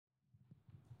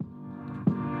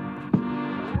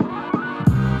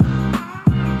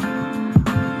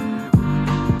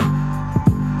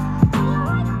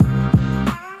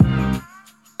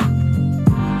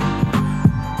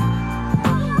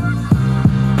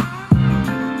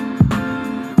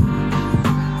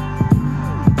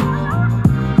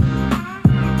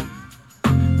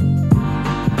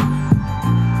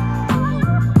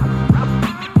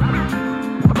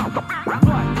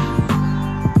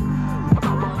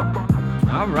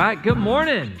All right, good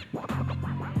morning.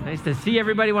 Nice to see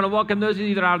everybody. I want to welcome those of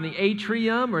you that are out in the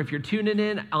atrium, or if you're tuning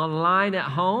in online at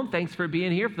home, thanks for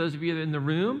being here. For those of you that are in the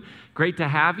room, great to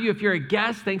have you. If you're a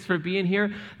guest, thanks for being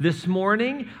here this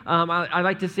morning. I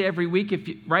like to say every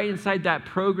week, right inside that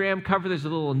program cover, there's a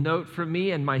little note from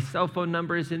me, and my cell phone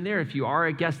number is in there. If you are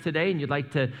a guest today and you'd like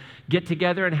to get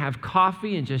together and have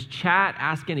coffee and just chat,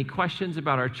 ask any questions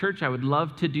about our church, I would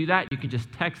love to do that. You can just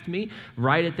text me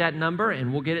right at that number,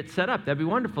 and we'll get it set up. That'd be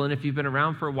wonderful. And if you've been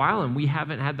around for a while and we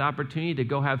haven't had the opportunity to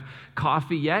go have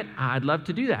coffee yet, I'd love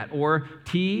to do that, or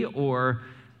tea, or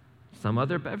some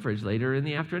other beverage later in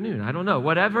the afternoon. I don't know.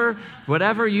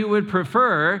 Whatever you would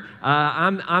prefer,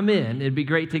 I'm in. It'd be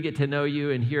great to get to know you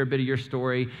and hear a bit of your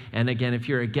story. And again, if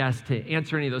you're a guest, to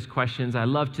answer any of those questions, I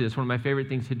love to. It's one of my favorite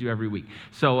things to do every week.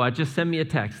 So just send me a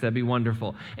text. That'd be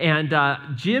wonderful. And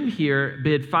Jim here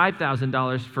bid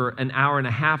 $5,000 for an hour and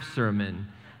a half sermon,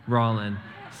 Roland.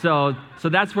 So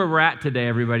that's where we're at today,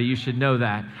 everybody. You should know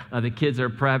that. The kids are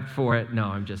prepped for it. No,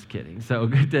 I'm just kidding. So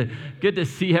good to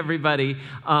see everybody.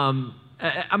 My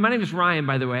name is Ryan,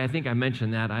 by the way. I think I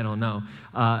mentioned that. I don't know.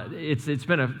 It's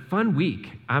been a fun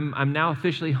week. I'm now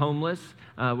officially homeless,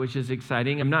 which is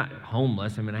exciting. I'm not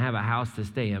homeless. I mean, I have a house to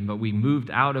stay in, but we moved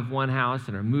out of one house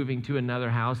and are moving to another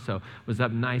house, so was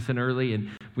up nice and early, and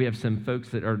we have some folks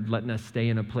that are letting us stay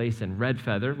in a place in Red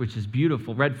Feather, which is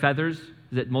beautiful. Red Feathers?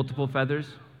 Is it multiple feathers?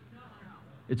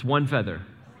 It's one feather.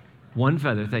 One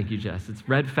feather. Thank you, Jess. It's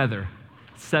Red Feather.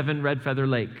 7 Red Feather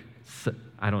Lake.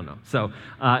 I don't know. So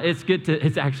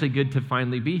it's actually good to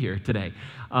finally be here today.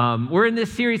 We're in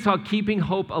this series called Keeping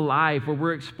Hope Alive, where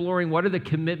we're exploring what are the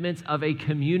commitments of a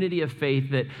community of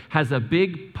faith that has a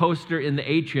big poster in the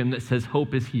atrium that says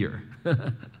hope is here.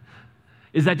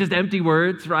 Is that just empty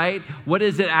words, right? What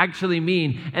does it actually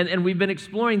mean? And we've been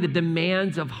exploring the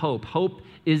demands of hope. Hope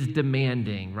is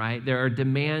demanding, right? There are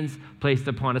demands placed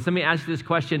upon us. Let me ask you this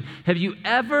question. Have you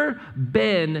ever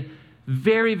been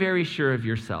very, very sure of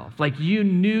yourself? Like you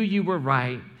knew you were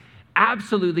right,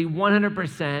 absolutely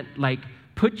 100%, like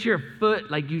put your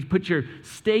foot, like you put your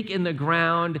stake in the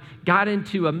ground, got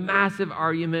into a massive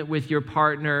argument with your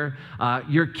partner,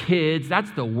 your kids. That's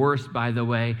the worst, by the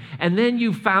way. And then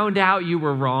you found out you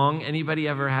were wrong. Anybody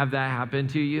ever have that happen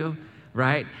to you,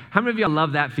 right? How many of y'all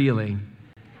love that feeling?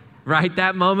 Right?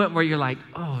 That moment where you're like,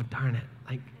 oh, darn it.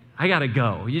 Like, I got to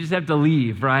go. You just have to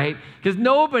leave, right? Because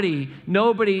nobody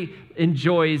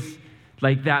enjoys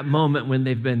like that moment when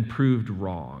they've been proved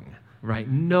wrong, right?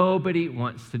 Nobody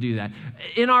wants to do that.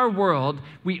 In our world,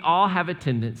 we all have a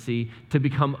tendency to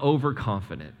become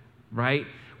overconfident, right?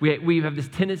 We have this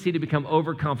tendency to become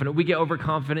overconfident. We get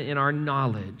overconfident in our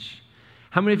knowledge.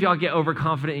 How many of y'all get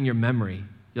overconfident in your memory?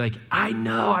 You're like, I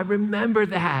know, I remember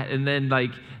that. And then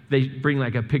like they bring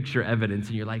like a picture evidence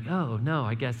and you're like, oh, no,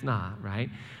 I guess not, right?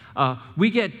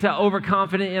 We get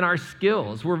overconfident in our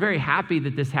skills. We're very happy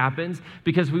that this happens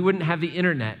because we wouldn't have the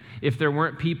internet if there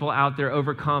weren't people out there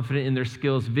overconfident in their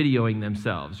skills videoing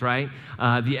themselves, right?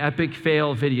 The epic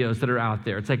fail videos that are out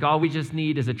there. It's like all we just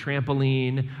need is a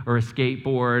trampoline or a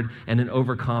skateboard and an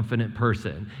overconfident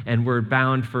person, and we're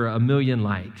bound for 1 million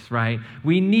likes, right?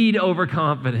 We need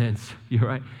overconfidence, you're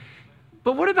right.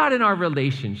 But what about in our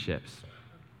relationships?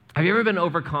 Have you ever been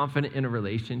overconfident in a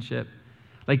relationship?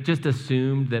 Like just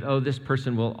assumed that, oh, this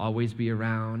person will always be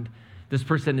around. This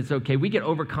person, it's okay. We get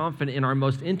overconfident in our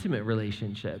most intimate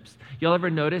relationships. Y'all ever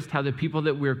noticed how the people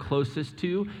that we're closest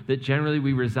to, that generally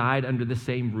we reside under the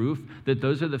same roof, that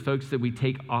those are the folks that we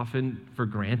take often for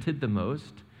granted the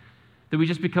most? That we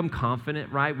just become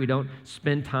confident, right? We don't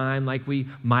spend time like we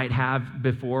might have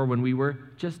before when we were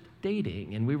just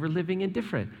dating and we were living in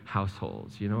different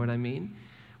households. You know what I mean?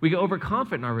 We get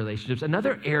overconfident in our relationships.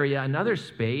 Another area, another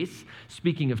space,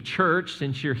 speaking of church,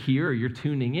 since you're here or you're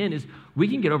tuning in, is we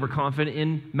can get overconfident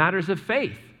in matters of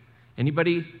faith.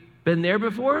 Anybody been there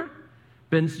before?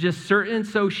 Been just certain,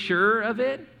 so sure of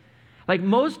it? Like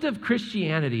most of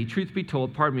Christianity, truth be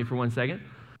told, pardon me for 1 second.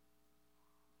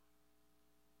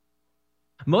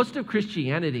 Most of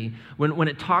Christianity, when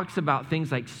it talks about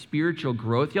things like spiritual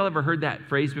growth, y'all ever heard that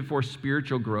phrase before,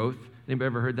 spiritual growth? Anybody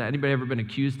ever heard that? Anybody ever been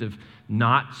accused of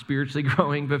not spiritually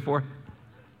growing before?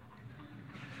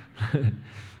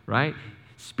 Right?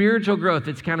 Spiritual growth,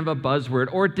 it's kind of a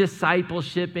buzzword. Or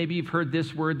discipleship, maybe you've heard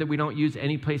this word that we don't use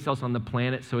anyplace else on the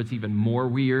planet, so it's even more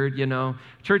weird, you know?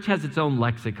 Church has its own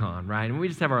lexicon, right? And we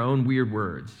just have our own weird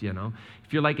words, you know?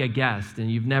 If you're like a guest and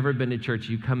you've never been to church,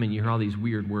 you come in, you hear all these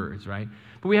weird words, right?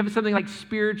 But we have something like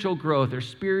spiritual growth or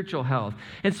spiritual health.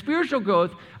 And spiritual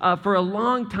growth, for a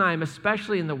long time,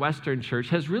 especially in the Western church,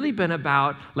 has really been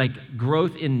about like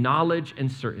growth in knowledge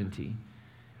and certainty.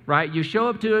 right? You show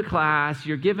up to a class,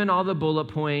 you're given all the bullet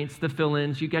points, the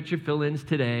fill-ins, you got your fill-ins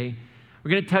today.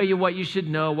 We're going to tell you what you should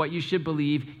know, what you should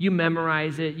believe. You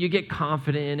memorize it. You get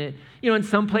confident in it. In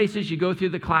some places you go through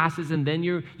the classes and then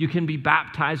you can be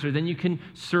baptized, or then you can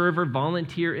serve or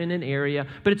volunteer in an area.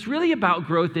 But it's really about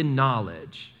growth in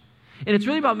knowledge. And it's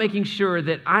really about making sure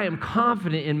that I am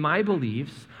confident in my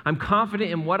beliefs. I'm confident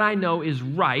in what I know is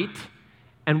right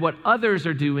and what others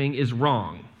are doing is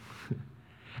wrong.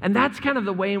 And that's kind of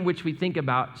the way in which we think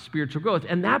about spiritual growth.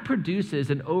 And that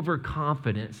produces an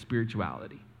overconfident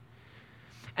spirituality.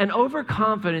 And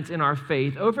overconfidence in our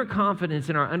faith, overconfidence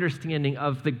in our understanding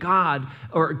of the God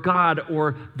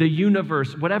or the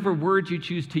universe, whatever word you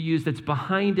choose to use that's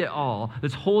behind it all,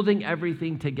 that's holding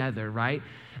everything together, right?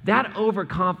 That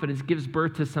overconfidence gives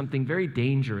birth to something very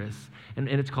dangerous, and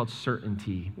it's called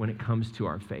certainty when it comes to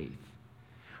our faith.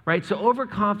 Right? So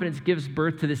overconfidence gives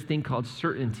birth to this thing called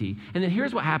certainty. And then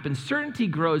here's what happens. Certainty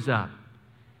grows up.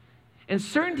 And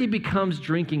certainty becomes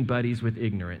drinking buddies with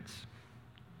ignorance.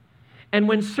 And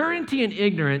when certainty and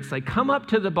ignorance come up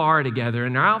to the bar together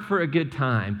and are out for a good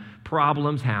time,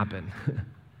 problems happen.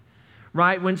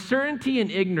 Right? When certainty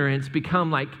and ignorance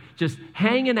become just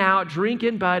hanging out,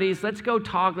 drinking buddies, let's go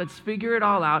talk, let's figure it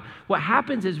all out, what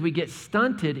happens is we get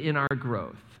stunted in our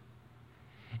growth.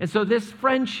 And so this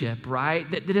friendship, right,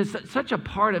 that is such a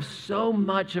part of so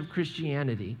much of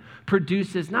Christianity,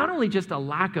 produces not only just a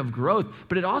lack of growth,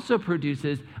 but it also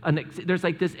produces, there's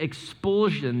this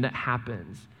expulsion that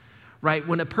happens. Right?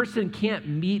 When a person can't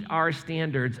meet our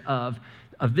standards of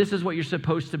this is what you're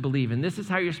supposed to believe, and this is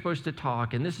how you're supposed to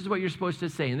talk, and this is what you're supposed to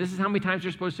say, and this is how many times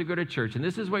you're supposed to go to church, and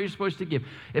this is what you're supposed to give.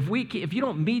 If you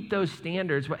don't meet those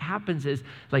standards, what happens is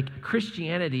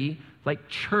Christianity,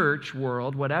 church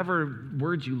world, whatever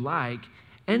words you like,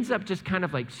 ends up just kind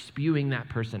of spewing that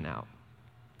person out.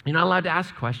 You're not allowed to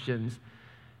ask questions.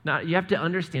 Now, you have to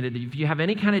understand it. If you have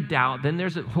any kind of doubt, then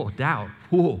there's doubt.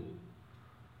 Whoa.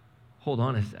 Hold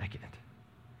on a second.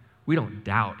 We don't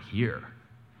doubt here.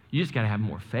 You just got to have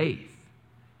more faith.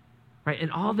 Right?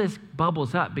 And all this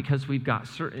bubbles up because we've got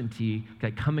certainty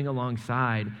coming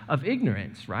alongside of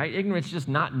ignorance, right? Ignorance is just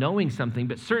not knowing something,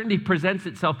 but certainty presents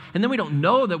itself, and then we don't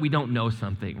know that we don't know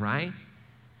something, right?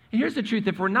 And here's the truth.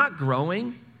 If we're not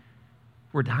growing,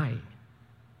 we're dying.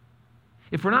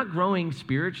 If we're not growing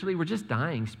spiritually, we're just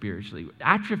dying spiritually.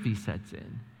 Atrophy sets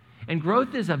in. And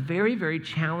growth is a very, very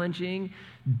challenging,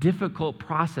 difficult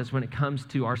process when it comes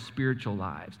to our spiritual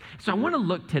lives. So I want to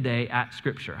look today at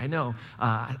Scripture. I know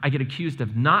I get accused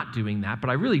of not doing that, but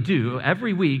I really do.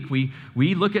 Every week we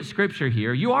look at Scripture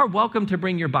here. You are welcome to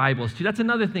bring your Bibles too. That's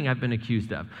another thing I've been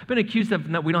accused of. I've been accused of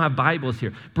we don't have Bibles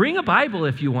here. Bring a Bible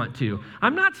if you want to.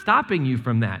 I'm not stopping you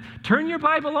from that. Turn your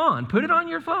Bible on. Put it on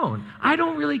your phone. I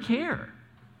don't really care.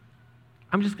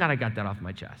 I'm just glad I got that off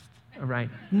my chest. All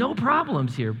right, no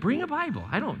problems here. Bring a Bible.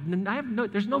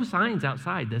 There's no signs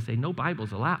outside that say no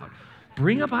Bibles allowed.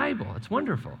 Bring a Bible. It's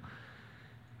wonderful.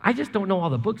 I just don't know all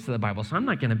the books of the Bible, so I'm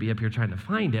not going to be up here trying to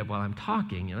find it while I'm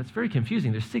talking. It's very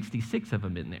confusing. There's 66 of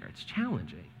them in there. It's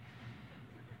challenging.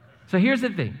 So here's the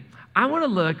thing. I want to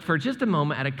look for just a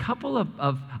moment at a couple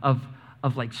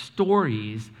of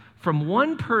stories from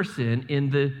one person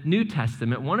in the New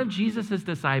Testament, one of Jesus'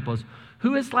 disciples,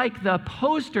 who is the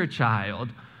poster child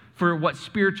for what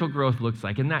spiritual growth looks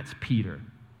like, and that's Peter.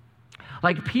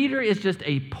 Peter is just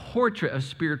a portrait of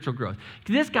spiritual growth.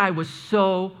 This guy was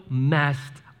so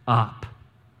messed up.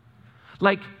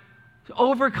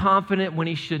 Overconfident when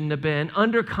he shouldn't have been,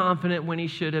 underconfident when he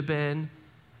should have been,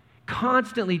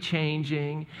 constantly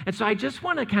changing. And so I just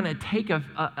want to kind of take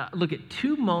a look at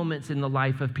two moments in the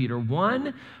life of Peter.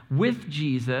 One with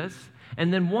Jesus,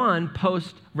 and then one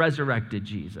post-resurrected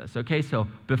Jesus. Okay, so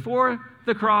before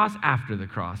the cross, after the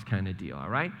cross kind of deal, all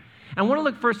right? And I want to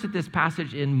look first at this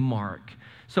passage in Mark.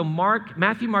 So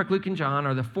Matthew, Mark, Luke, and John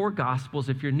are the four Gospels.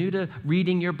 If you're new to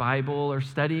reading your Bible or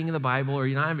studying the Bible, or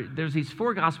there's these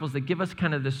four Gospels that give us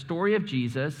kind of the story of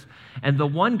Jesus and the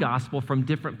one Gospel from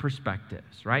different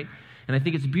perspectives, right? And I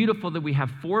think it's beautiful that we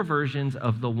have four versions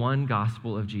of the one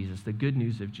gospel of Jesus, the good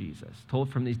news of Jesus,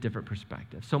 told from these different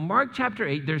perspectives. So Mark chapter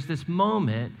 8, there's this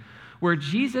moment where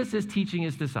Jesus is teaching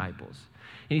his disciples.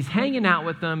 And he's hanging out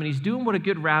with them, and he's doing what a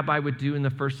good rabbi would do in the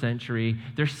first century.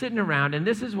 They're sitting around, and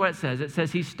this is what it says. It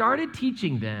says, he started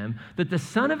teaching them that the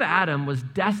son of Adam was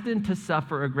destined to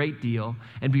suffer a great deal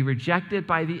and be rejected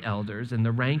by the elders and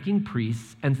the ranking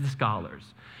priests and the scholars,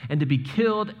 and to be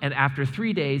killed, and after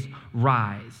 3 days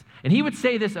rise. And he would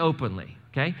say this openly,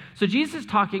 Okay? So Jesus is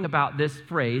talking about this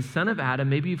phrase, son of Adam.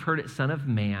 Maybe you've heard it, son of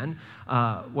man,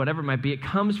 whatever it might be. It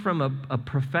comes from a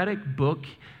prophetic book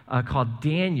called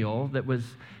Daniel that was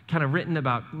kind of written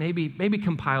about, maybe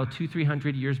compiled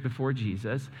 200-300 years before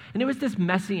Jesus. And it was this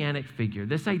messianic figure,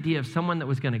 this idea of someone that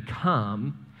was going to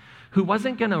come who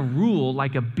wasn't going to rule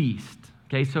like a beast.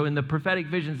 Okay, so in the prophetic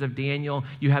visions of Daniel,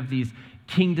 you have these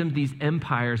kingdoms, these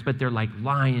empires, but they're like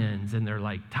lions and they're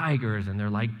like tigers and they're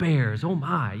like bears. Oh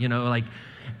my,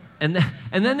 and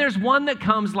then there's one that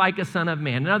comes like a son of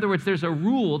man. In other words, there's a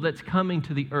rule that's coming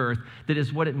to the earth that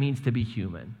is what it means to be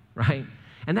human, right?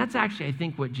 And that's actually, I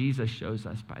think, what Jesus shows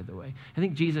us, by the way. I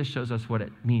think Jesus shows us what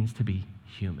it means to be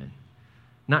human.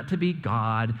 Not to be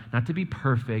God, not to be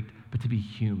perfect, but to be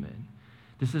human.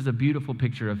 This is a beautiful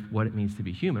picture of what it means to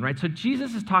be human, right? So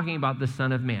Jesus is talking about the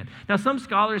Son of Man. Now, some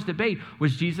scholars debate,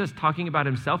 was Jesus talking about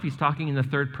himself? He's talking in the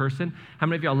third person. How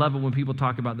many of y'all love it when people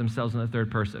talk about themselves in the third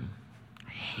person?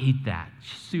 I hate that.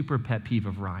 Super pet peeve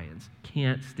of Ryan's.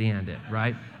 Can't stand it,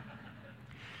 right?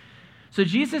 So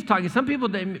Jesus talking, some people,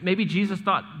 maybe Jesus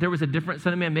thought there was a different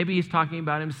Son of Man. Maybe he's talking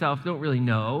about himself. Don't really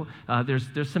know.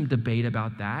 There's some debate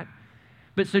about that.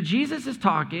 But so Jesus is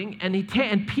talking,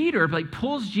 and Peter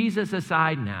pulls Jesus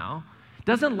aside now,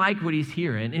 doesn't like what he's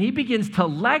hearing, and he begins to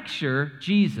lecture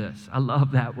Jesus. I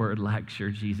love that word,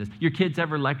 lecture Jesus. Your kids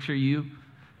ever lecture you?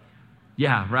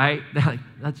 Yeah, right? They're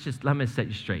like, let me set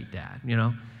you straight, Dad,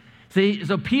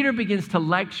 So Peter begins to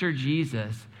lecture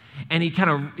Jesus, and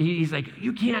he's like,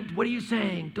 you can't, what are you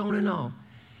saying? Don't know.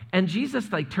 And Jesus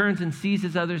turns and sees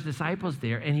his other disciples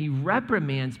there, and he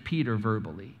reprimands Peter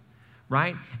verbally.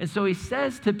 Right? And so he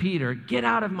says to Peter, get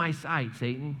out of my sight,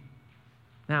 Satan.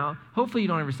 Now, hopefully you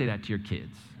don't ever say that to your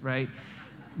kids, right?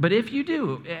 But if you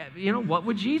do, what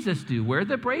would Jesus do? Wear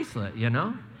the bracelet,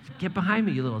 Get behind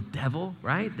me, you little devil,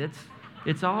 right?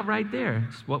 It's all right there.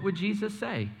 What would Jesus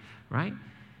say, right?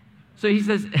 So he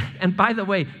says, and by the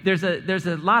way, there's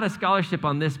a lot of scholarship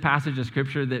on this passage of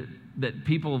Scripture that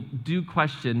people do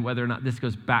question whether or not this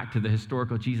goes back to the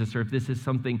historical Jesus or if this is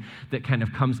something that kind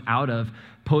of comes out of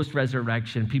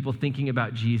post-resurrection, people thinking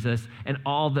about Jesus and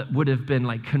all that would have been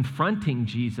confronting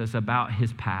Jesus about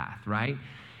his path, right?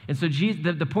 And so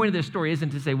the point of this story isn't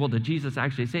to say, well, did Jesus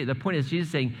actually say it? The point is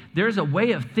Jesus saying there's a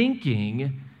way of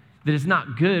thinking that is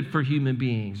not good for human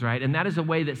beings, right? And that is a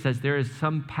way that says there is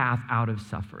some path out of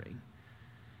suffering,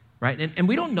 right? And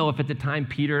we don't know if at the time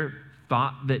Peter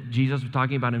thought that Jesus was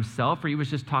talking about himself or he was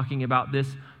just talking about this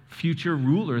future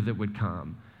ruler that would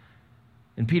come.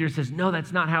 And Peter says, no,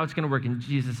 that's not how it's going to work. And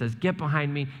Jesus says, get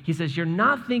behind me. He says, you're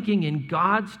not thinking in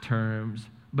God's terms,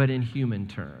 but in human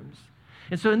terms.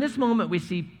 And so in this moment, we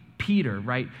see Peter,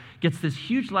 right, gets this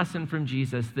huge lesson from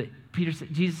Jesus that Jesus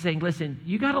is saying, listen,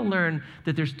 you got to learn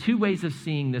that there's two ways of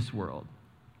seeing this world.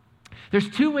 There's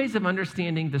two ways of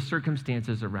understanding the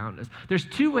circumstances around us. There's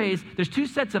two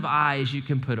sets of eyes you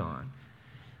can put on.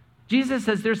 Jesus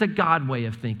says there's a God way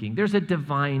of thinking. There's a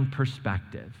divine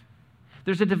perspective.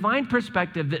 There's a divine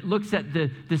perspective that looks at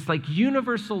this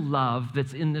universal love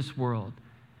that's in this world,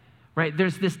 right?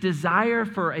 There's this desire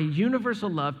for a universal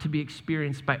love to be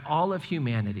experienced by all of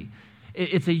humanity.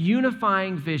 It's a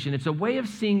unifying vision. It's a way of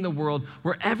seeing the world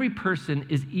where every person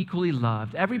is equally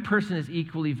loved. Every person is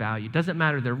equally valued. Doesn't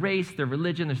matter their race, their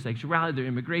religion, their sexuality, their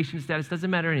immigration status. Doesn't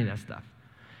matter any of that stuff.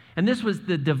 And this was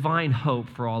the divine hope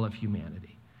for all of humanity.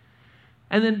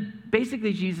 And then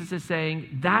basically Jesus is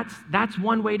saying that's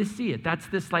one way to see it. That's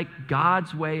this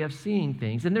God's way of seeing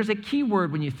things. And there's a key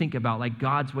word when you think about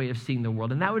God's way of seeing the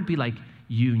world, and that would be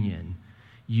union,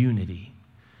 unity.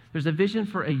 There's a vision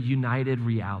for a united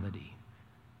reality,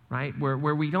 right? Where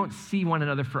we don't see one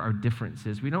another for our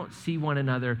differences. We don't see one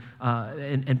another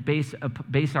and base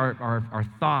our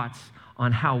thoughts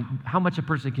on how much a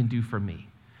person can do for me.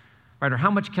 Right, or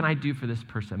how much can I do for this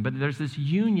person? But there's this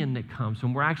union that comes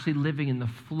when we're actually living in the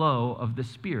flow of the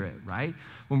Spirit, right?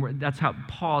 That's how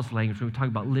Paul's language, when we talk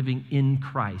about living in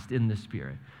Christ, in the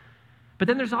Spirit. But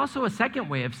then there's also a second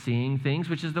way of seeing things,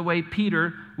 which is the way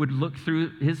Peter would look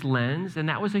through his lens, and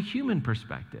that was a human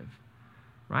perspective,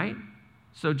 right?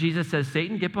 So Jesus says,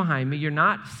 Satan, get behind me. You're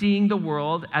not seeing the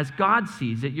world as God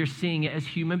sees it. You're seeing it as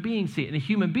human beings see it. And as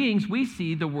human beings, we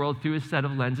see the world through a set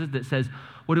of lenses that says,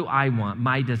 what do I want?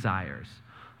 My desires.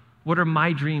 What are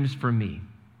my dreams for me?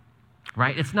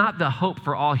 Right? It's not the hope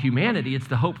for all humanity. It's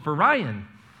the hope for Ryan.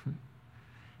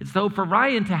 It's the hope for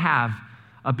Ryan to have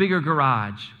a bigger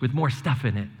garage with more stuff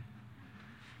in it.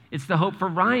 It's the hope for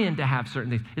Ryan to have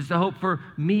certain things. It's the hope for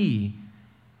me.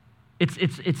 It's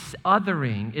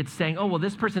othering. It's saying, oh, well,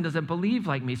 this person doesn't believe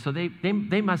like me, so they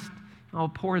must, oh,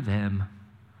 poor them.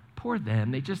 Poor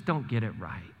them. They just don't get it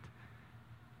right.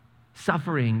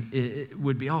 Suffering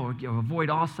would be, avoid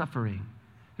all suffering.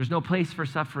 There's no place for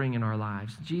suffering in our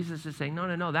lives. Jesus is saying,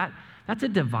 no, that's a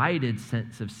divided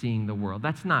sense of seeing the world.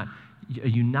 That's not a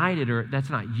united, or that's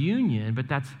not union, but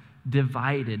that's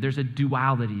divided. There's a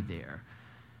duality there.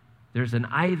 There's an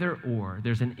either or.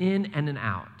 There's an in and an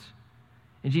out.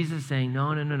 And Jesus is saying,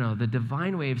 no. The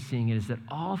divine way of seeing it is that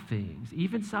all things,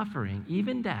 even suffering,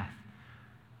 even death,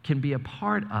 can be a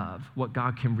part of what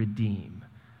God can redeem.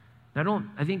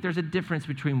 I think there's a difference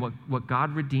between what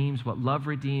God redeems, what love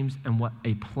redeems, and what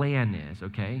a plan is,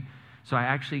 okay? So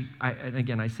and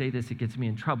again, I say this, it gets me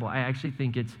in trouble. I actually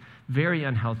think it's very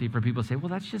unhealthy for people to say, well,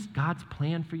 that's just God's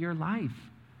plan for your life.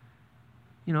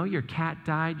 You know, your cat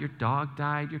died, your dog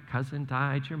died, your cousin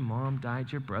died, your mom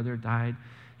died, your brother died.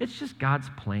 It's just God's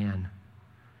plan.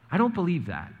 I don't believe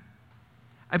that.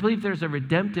 I believe there's a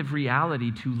redemptive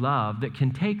reality to love that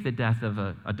can take the death of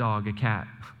a dog, a cat,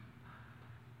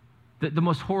 the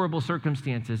most horrible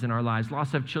circumstances in our lives,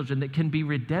 loss of children, that can be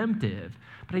redemptive.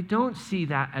 But I don't see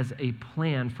that as a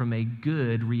plan from a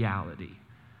good reality,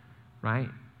 right?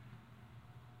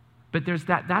 But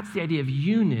that's the idea of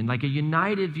union, like a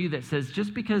united view that says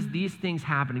just because these things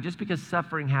happen, just because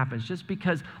suffering happens, just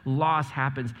because loss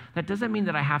happens, that doesn't mean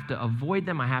that I have to avoid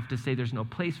them. I have to say there's no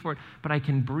place for it, but I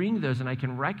can bring those and I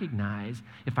can recognize,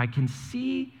 if I can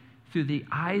see through the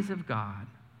eyes of God,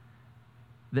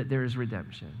 that there is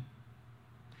redemption.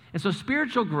 And so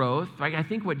spiritual growth, like I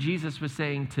think what Jesus was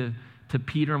saying to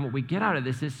Peter and what we get out of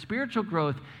this is spiritual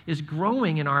growth is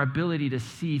growing in our ability to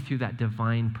see through that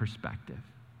divine perspective.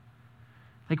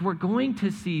 Like we're going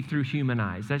to see through human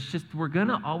eyes. We're going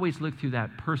to always look through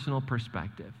that personal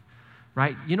perspective,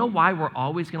 right? You know why we're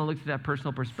always going to look through that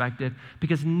personal perspective?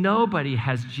 Because nobody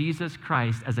has Jesus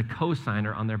Christ as a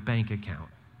cosigner on their bank account.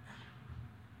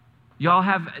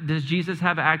 Does Jesus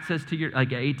have access to your,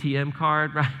 like, an ATM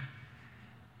card, right?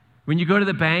 When you go to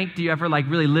the bank, do you ever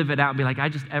really live it out and be like,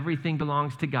 everything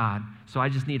belongs to God, so I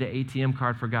just need an ATM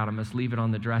card for God. I must leave it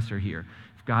on the dresser here.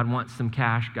 If God wants some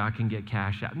cash, God can get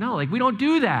cash out. No, we don't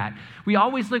do that. We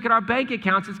always look at our bank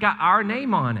accounts. It's got our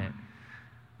name on it,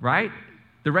 right?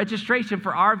 The registration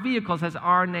for our vehicles has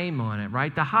our name on it,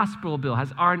 right? The hospital bill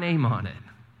has our name on it.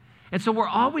 And so we're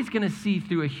always going to see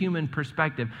through a human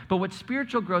perspective. But what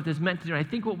spiritual growth is meant to do, and I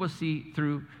think what we'll see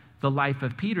through the life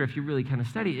of Peter, if you really kind of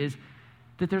study, is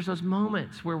that there's those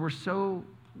moments where we're so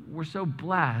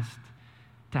blessed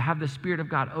to have the Spirit of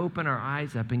God open our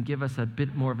eyes up and give us a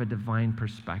bit more of a divine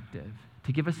perspective,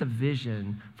 to give us a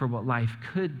vision for what life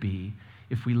could be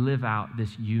if we live out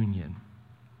this union.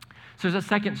 So there's a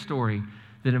second story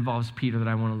that involves Peter that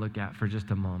I want to look at for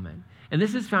just a moment. And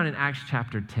this is found in Acts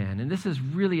chapter 10. And this is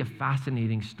really a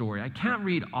fascinating story. I can't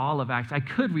read all of Acts. I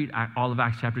could read all of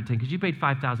Acts chapter 10 because you paid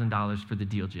 $5,000 for the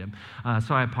deal, Jim.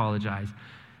 So I apologize.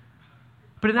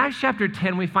 But in Acts chapter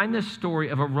 10, we find this story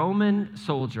of a Roman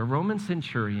soldier, a Roman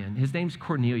centurion. His name's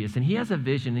Cornelius, and he has a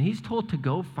vision, and he's told to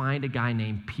go find a guy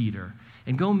named Peter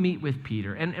and go meet with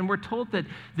Peter. And we're told that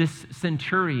this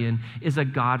centurion is a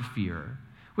God-fearer,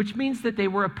 which means that they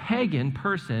were a pagan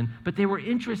person, but they were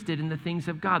interested in the things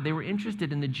of God. They were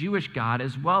interested in the Jewish God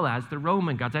as well as the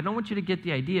Roman gods. I don't want you to get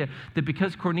the idea that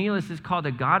because Cornelius is called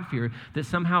a God-fearer, that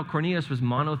somehow Cornelius was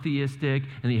monotheistic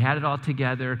and he had it all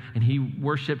together and he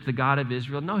worshiped the God of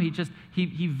Israel. No,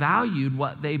 he valued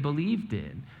what they believed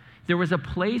in. There was a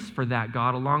place for that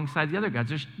God alongside the other gods.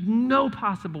 There's no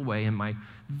possible way, in my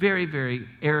very, very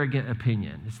arrogant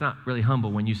opinion. It's not really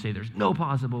humble when you say there's no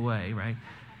possible way, right?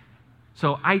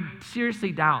 So I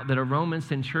seriously doubt that a Roman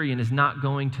centurion is not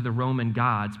going to the Roman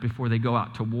gods before they go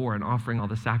out to war and offering all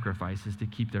the sacrifices to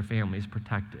keep their families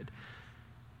protected.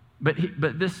 But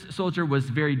this soldier was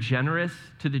very generous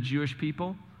to the Jewish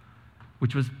people,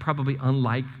 which was probably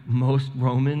unlike most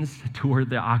Romans toward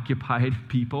the occupied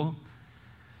people.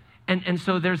 And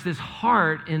so there's this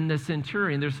heart in the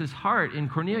centurion, there's this heart in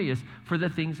Cornelius for the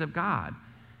things of God.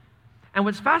 And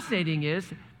what's fascinating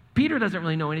is Peter doesn't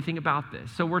really know anything about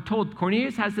this. So we're told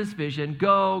Cornelius has this vision,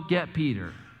 go get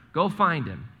Peter, go find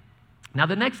him. Now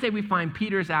the next day we find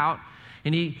Peter's out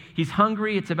and he's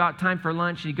hungry, it's about time for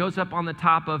lunch, and he goes up on the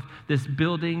top of this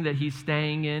building that he's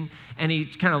staying in, and he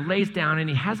kind of lays down and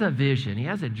he has a vision, he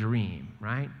has a dream,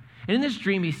 right? And in this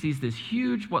dream he sees this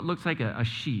huge, what looks like a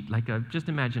sheet, just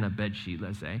imagine a bed sheet,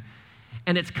 let's say,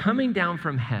 and it's coming down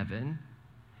from heaven.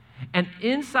 And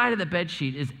inside of the bed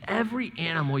sheet is every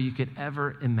animal you could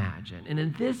ever imagine. And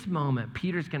in this moment,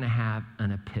 Peter's going to have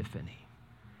an epiphany.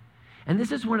 And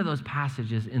this is one of those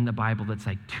passages in the Bible that's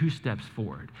like 2 steps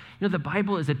forward. You know, the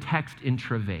Bible is a text in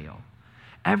travail.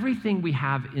 Everything we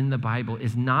have in the Bible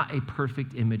is not a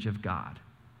perfect image of God.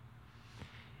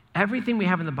 Everything we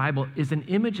have in the Bible is an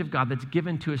image of God that's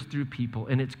given to us through people,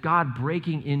 and it's God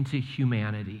breaking into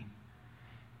humanity.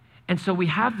 And so we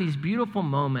have these beautiful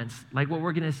moments, like what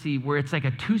we're going to see, where it's like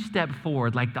a two-step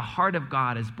forward, like the heart of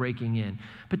God is breaking in.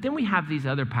 But then we have these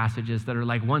other passages that are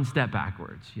like one step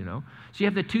backwards, you know? So you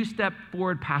have the two-step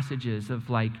forward passages of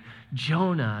like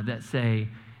Jonah that say,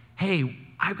 hey,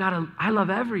 I love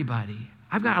everybody.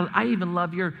 I even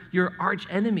love your arch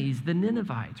enemies, the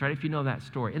Ninevites, right? If you know that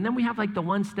story. And then we have like the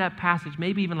one-step passage,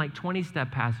 maybe even like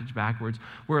 20-step passage backwards,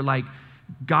 where like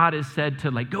God is said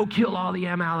to like, go kill all the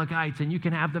Amalekites and you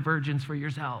can have the virgins for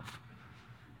yourself.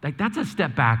 Like that's a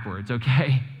step backwards,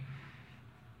 okay?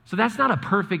 So that's not a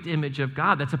perfect image of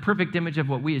God. That's a perfect image of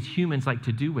what we as humans like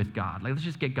to do with God. Like let's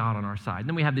just get God on our side. And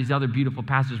then we have these other beautiful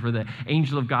passages where the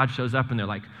angel of God shows up and they're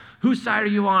like, whose side are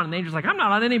you on? And the angel's like, I'm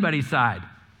not on anybody's side.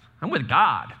 I'm with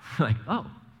God. Like, oh,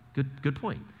 good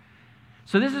point.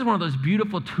 So this is one of those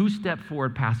beautiful two-step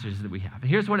forward passages that we have. And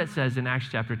here's what it says in Acts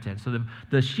chapter 10. So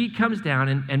the sheet comes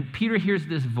down, and Peter hears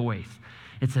this voice.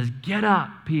 It says, get up,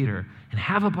 Peter, and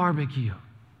have a barbecue.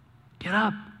 Get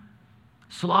up,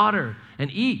 slaughter,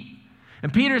 and eat.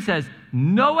 And Peter says,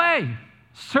 no way,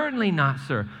 certainly not,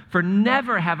 sir, for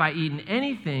never have I eaten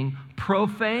anything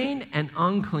profane and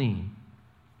unclean.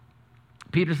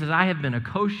 Peter says, I have been a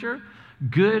kosher,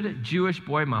 good Jewish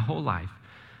boy my whole life.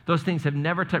 Those things have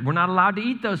never touched. We're not allowed to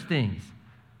eat those things.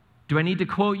 Do I need to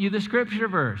quote you the scripture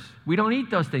verse? We don't eat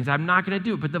those things. I'm not going to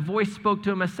do it. But the voice spoke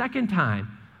to him a second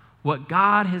time. What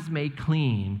God has made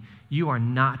clean, you are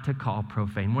not to call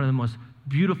profane. One of the most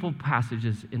beautiful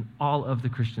passages in all of the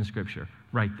Christian scripture,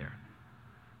 right there.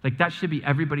 Like that should be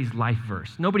everybody's life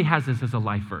verse. Nobody has this as a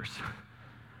life verse.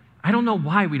 I don't know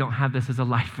why we don't have this as a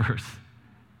life verse.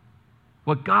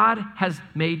 What God has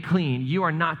made clean, you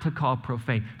are not to call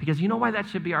profane. Because you know why that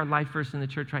should be our life verse in the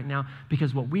church right now?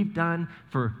 Because what we've done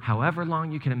for however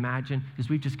long you can imagine is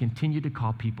we've just continued to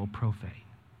call people profane.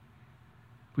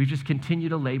 We've just continued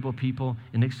to label people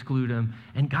and exclude them.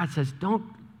 And God says, don't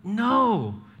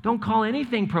call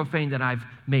anything profane that I've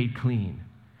made clean.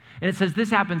 And it says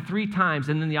this happened 3 times,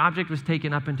 and then the object was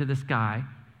taken up into the sky.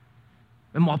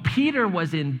 And while Peter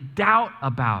was in doubt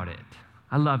about it,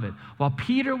 I love it. While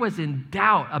Peter was in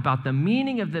doubt about the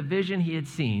meaning of the vision he had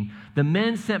seen, the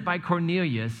men sent by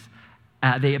Cornelius,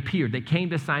 they appeared. They came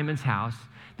to Simon's house.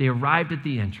 They arrived at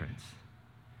the entrance.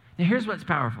 Now here's what's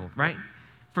powerful, right?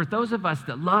 For those of us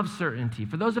that love certainty,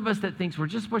 for those of us that think we're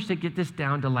just supposed to get this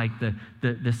down to like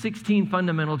the 16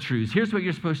 fundamental truths, here's what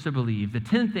you're supposed to believe, the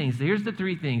 10 things, here's the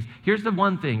 3 things, here's the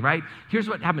 1 thing, right? Here's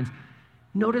what happens.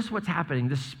 Notice what's happening.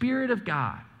 The Spirit of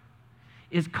God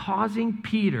is causing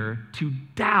Peter to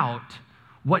doubt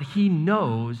what he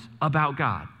knows about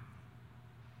God.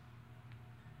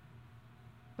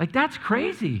 Like, that's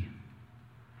crazy.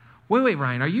 Wait,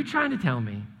 Ryan, are you trying to tell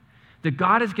me that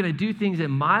God is going to do things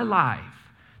in my life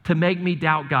to make me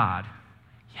doubt God?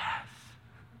 Yes.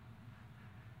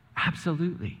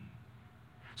 Absolutely.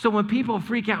 So when people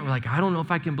freak out, we're like, I don't know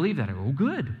if I can believe that. I go, oh,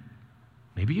 good.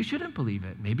 Maybe you shouldn't believe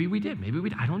it. Maybe we did. Maybe we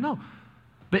did. I don't know.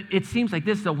 But it seems like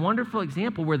this is a wonderful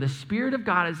example where the Spirit of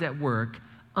God is at work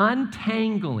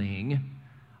untangling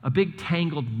a big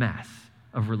tangled mess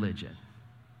of religion.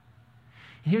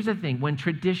 And here's the thing, when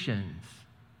traditions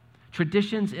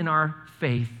in our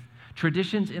faith,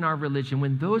 traditions in our religion,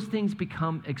 when those things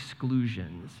become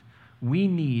exclusions, we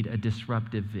need a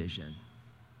disruptive vision.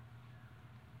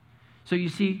 So you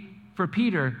see, for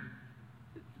Peter,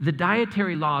 the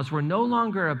dietary laws were no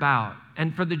longer about,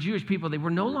 and for the Jewish people, they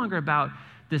were no longer about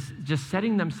this just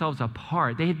setting themselves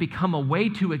apart. They had become a way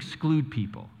to exclude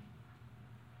people.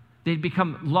 They'd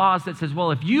become laws that says,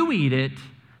 well, if you eat it,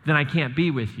 then I can't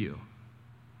be with you.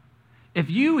 If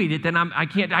you eat it, then I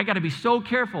got to be so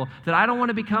careful that I don't want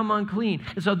to become unclean.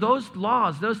 And so those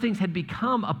laws, those things had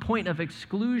become a point of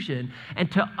exclusion.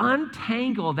 And to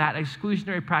untangle that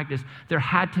exclusionary practice, there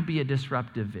had to be a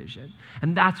disruptive vision.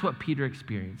 And that's what Peter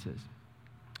experiences.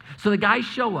 So the guys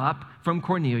show up from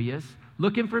Cornelius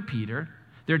looking for Peter.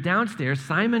 They're downstairs.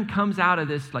 Simon comes out of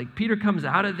this, Peter comes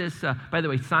out of this. By the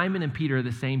way, Simon and Peter are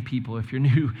the same people if you're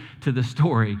new to the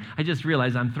story. I just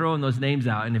realized I'm throwing those names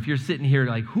out. And if you're sitting here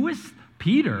like, who is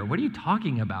Peter? What are you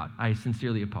talking about? I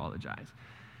sincerely apologize.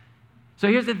 So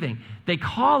here's the thing. They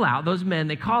call out, those men,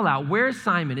 where's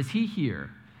Simon? Is he here?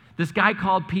 This guy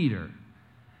called Peter.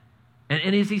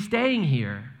 And is he staying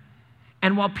here?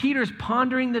 And while Peter's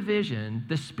pondering the vision,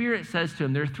 the Spirit says to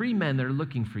him, there are 3 men that are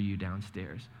looking for you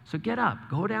downstairs. So get up,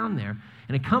 go down there,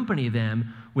 and accompany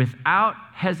them without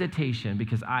hesitation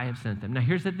because I have sent them. Now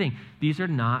here's the thing. These are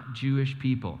not Jewish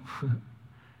people.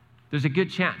 There's a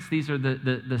good chance these are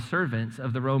the servants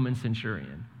of the Roman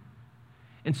centurion.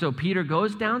 And so Peter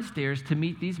goes downstairs to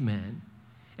meet these men,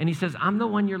 and he says, I'm the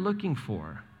one you're looking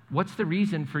for. What's the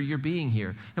reason for your being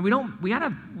here? And we got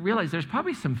to realize there's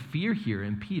probably some fear here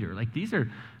in Peter. Like these are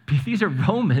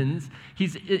Romans.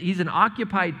 He's an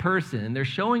occupied person. They're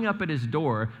showing up at his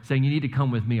door saying, you need to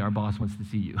come with me. Our boss wants to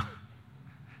see you.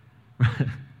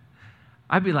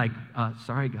 I'd be like,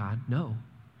 sorry, God, no,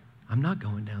 I'm not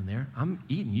going down there. I'm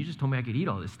eating. You just told me I could eat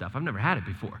all this stuff. I've never had it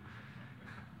before.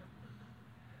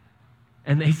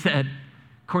 And they said,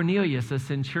 Cornelius, a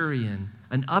centurion,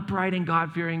 an upright and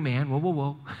God-fearing man.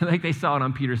 Whoa. Like they saw it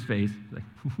on Peter's face. Like,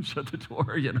 shut the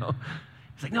door,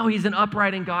 He's like, no, he's an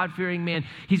upright and God-fearing man.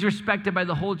 He's respected by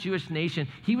the whole Jewish nation.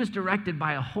 He was directed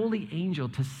by a holy angel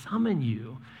to summon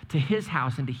you to his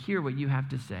house and to hear what you have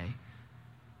to say.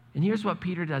 And here's what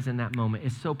Peter does in that moment.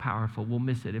 It's so powerful. We'll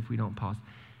miss it if we don't pause.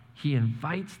 He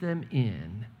invites them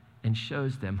in and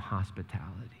shows them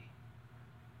hospitality.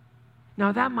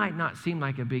 Now, that might not seem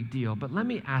like a big deal, but let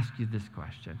me ask you this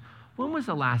question. When was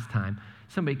the last time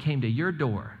somebody came to your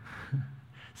door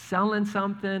selling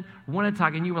something, wanted to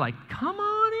talk, and you were like, come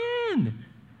on in.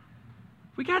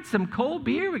 We got some cold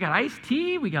beer, we got iced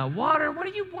tea, we got water. What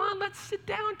do you want? Let's sit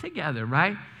down together,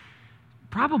 right?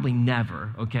 Probably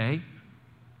never, okay?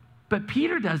 But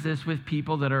Peter does this with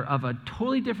people that are of a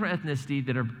totally different ethnicity,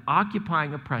 that are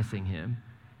occupying, oppressing him,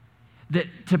 that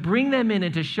to bring them in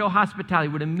and to show hospitality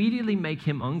would immediately make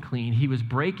him unclean. He was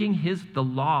breaking the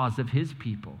laws of his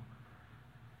people.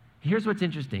 Here's what's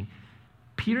interesting.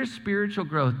 Peter's spiritual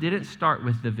growth didn't start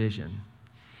with the vision.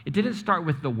 It didn't start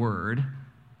with the word.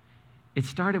 It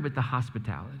started with the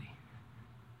hospitality.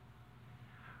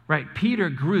 Right? Peter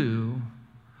grew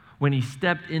when he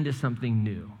stepped into something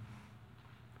new.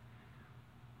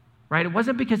 Right? It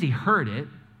wasn't because he heard it.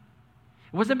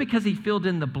 It wasn't because he filled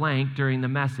in the blank during the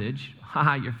message.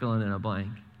 Haha, you're filling in a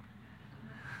blank.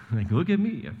 Like, look at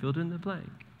me, I filled in the blank.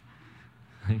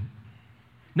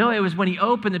 No, it was when he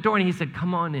opened the door and he said,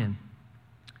 come on in.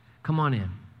 Come on in.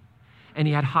 And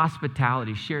he had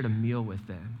hospitality, shared a meal with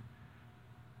them.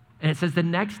 And it says the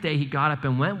next day he got up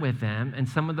and went with them, and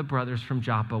some of the brothers from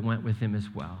Joppa went with him as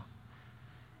well.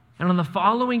 And on the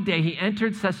following day he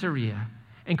entered Caesarea,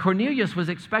 and Cornelius was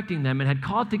expecting them and had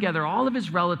called together all of his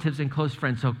relatives and close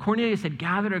friends. So Cornelius had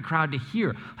gathered a crowd to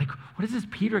hear, like, what does this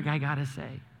Peter guy got to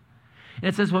say? And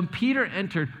it says, when Peter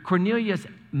entered, Cornelius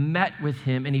met with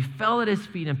him, and he fell at his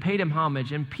feet and paid him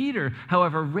homage. And Peter,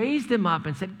 however, raised him up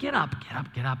and said, get up.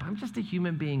 I'm just a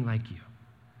human being like you.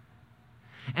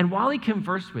 And while he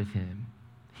conversed with him,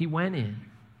 he went in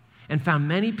and found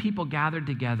many people gathered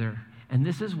together. And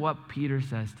this is what Peter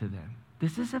says to them.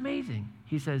 This is amazing.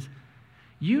 He says,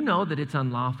 you know that it's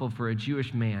unlawful for a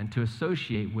Jewish man to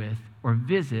associate with or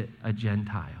visit a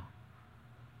Gentile.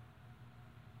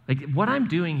 Like, what I'm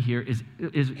doing here is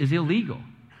illegal.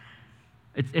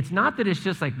 It's not that it's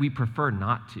just like we prefer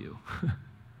not to.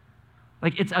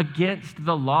 Like, it's against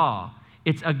the law.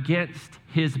 It's against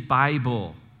his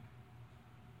Bible.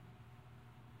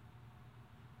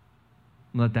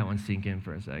 Let that one sink in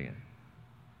for a second.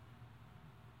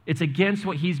 It's against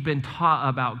what he's been taught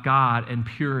about God and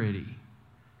purity.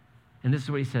 And this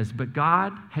is what he says, but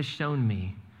God has shown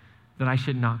me that I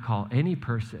should not call any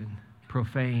person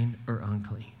profane or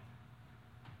unclean.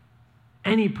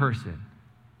 Any person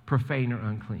profane or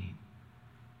unclean.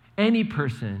 Any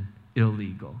person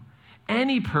illegal.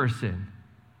 Any person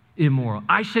immoral.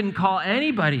 I shouldn't call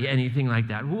anybody anything like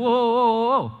that.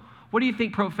 Whoa. What do you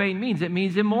think profane means? It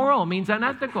means immoral. It means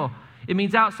unethical. It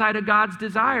means outside of God's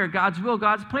desire, God's will,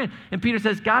 God's plan. And Peter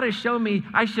says, God has shown me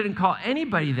I shouldn't call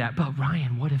anybody that. But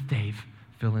Ryan, what if they've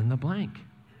fill in the blank?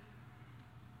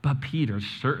 But Peter,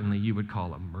 certainly you would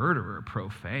call a murderer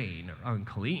profane or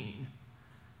unclean.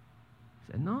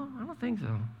 He said, no, I don't think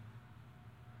so.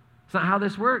 It's not how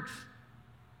this works.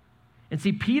 And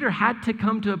see, Peter had to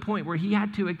come to a point where he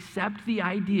had to accept the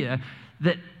idea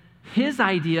that his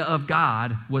idea of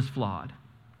God was flawed.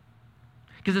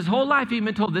 Because his whole life he'd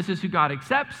been told this is who God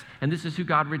accepts and this is who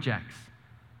God rejects.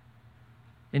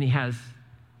 And he has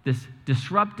this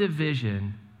disruptive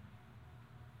vision,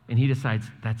 and he decides,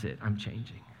 that's it, I'm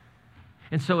changing.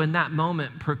 And so in that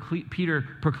moment, Peter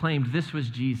proclaimed this was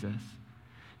Jesus.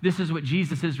 This is what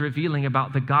Jesus is revealing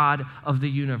about the God of the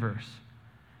universe.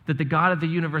 That the God of the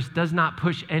universe does not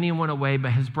push anyone away,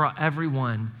 but has brought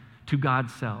everyone to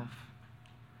God's self.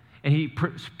 And he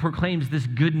proclaims this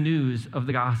good news of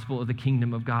the gospel of the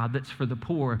kingdom of God that's for the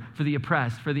poor, for the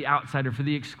oppressed, for the outsider, for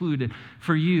the excluded,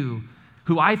 for you,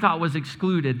 who I thought was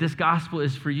excluded. This gospel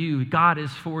is for you. God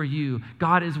is for you.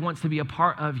 God wants to be a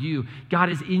part of you. God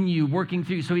is in you, working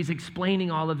through you. So he's explaining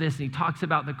all of this, and he talks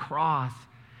about the cross.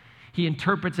 He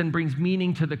interprets and brings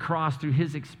meaning to the cross through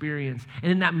his experience.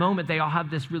 And in that moment, they all have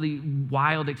this really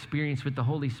wild experience with the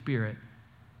Holy Spirit.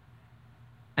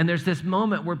 And there's this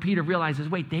moment where Peter realizes,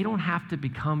 wait, they don't have to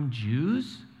become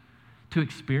Jews to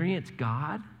experience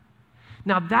God?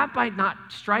 Now, that might not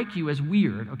strike you as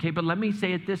weird, okay, but let me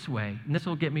say it this way, and this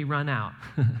will get me run out.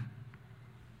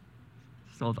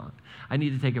 Just hold on. I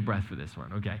need to take a breath for this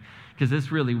one, okay? Because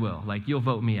this really will. Like, you'll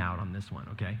vote me out on this one,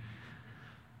 okay?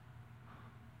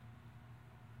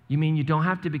 You mean you don't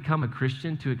have to become a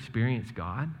Christian to experience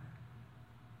God?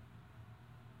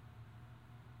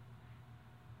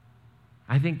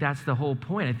 I think that's the whole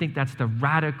point. I think that's the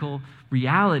radical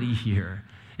reality here.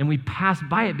 And we pass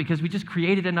by it because we just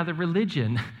created another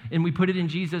religion and we put it in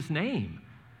Jesus' name.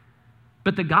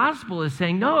 But the gospel is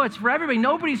saying, no, it's for everybody.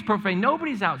 Nobody's profane.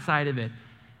 Nobody's outside of it.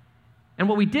 And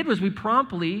what we did was we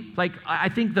promptly, I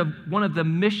think one of the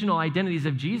missional identities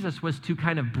of Jesus was to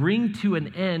kind of bring to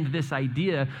an end this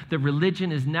idea that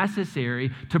religion is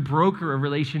necessary to broker a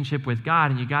relationship with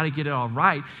God, and you got to get it all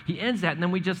right. He ends that, and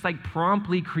then we just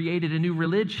promptly created a new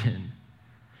religion.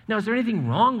 Now, is there anything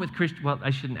wrong with Christian? Well, I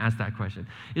shouldn't ask that question.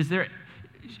 Is there?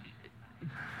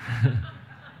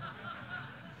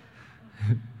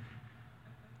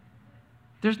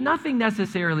 There's nothing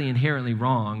necessarily inherently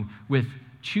wrong with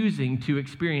choosing to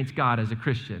experience God as a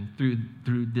Christian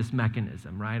through this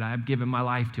mechanism, right? I've given my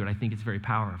life to it. I think it's very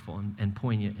powerful and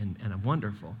poignant and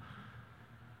wonderful.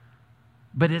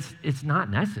 But it's not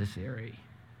necessary.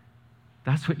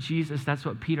 That's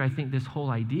what Peter, I think this whole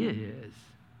idea is.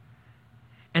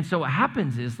 And so what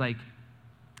happens is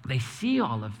they see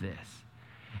all of this.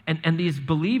 And these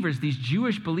believers, these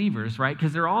Jewish believers, right?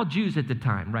 Because they're all Jews at the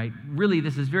time, right? Really,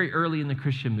 this is very early in the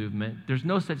Christian movement. There's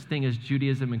no such thing as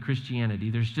Judaism and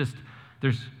Christianity. There's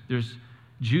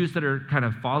Jews that are kind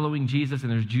of following Jesus,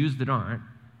 and there's Jews that aren't.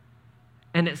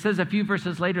 And it says a few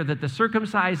verses later that the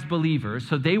circumcised believers,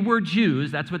 so they were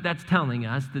Jews, that's what that's telling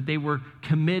us, that they were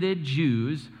committed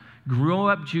Jews, grew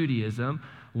up Judaism,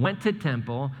 went to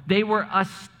temple. They were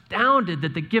astounded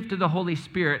that the gift of the Holy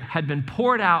Spirit had been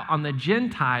poured out on the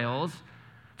Gentiles,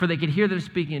 for they could hear them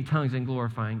speaking in tongues and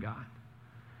glorifying God.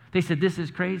 They said, this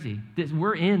is crazy.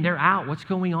 We're in, they're out. What's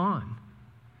going on?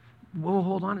 Well,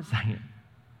 hold on a second.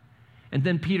 And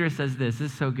then Peter says this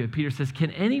is so good. Peter says,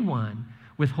 can anyone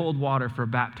withhold water for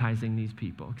baptizing these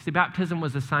people? See, baptism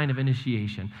was a sign of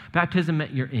initiation. Baptism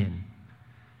meant you're in.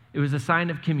 It was a sign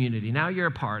of community. Now you're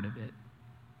a part of it.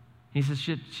 He says,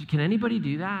 can anybody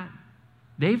do that?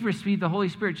 They've received the Holy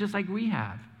Spirit just like we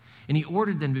have. And he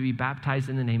ordered them to be baptized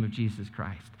in the name of Jesus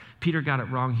Christ. Peter got it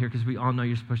wrong here because we all know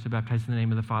you're supposed to baptize in the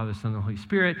name of the Father, the Son, and the Holy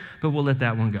Spirit, but we'll let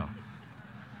that one go.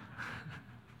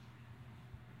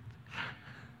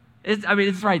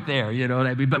 It's right there, you know what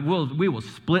I mean? But we will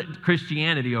split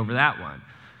Christianity over that one,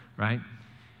 right?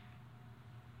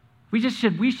 We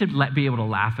should be able to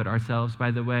laugh at ourselves,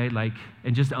 by the way,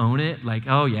 and just own it.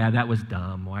 Oh yeah, that was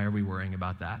dumb. Why are we worrying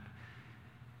about that?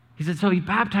 He said, so he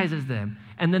baptizes them,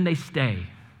 and then they stay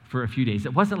for a few days.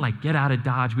 It wasn't get out of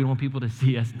Dodge, we don't want people to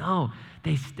see us. No,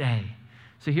 they stay.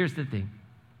 So here's the thing.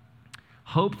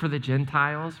 Hope for the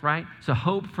Gentiles, right? So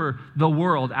hope for the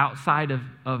world outside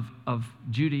of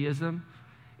Judaism,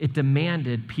 it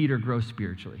demanded Peter grow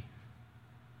spiritually.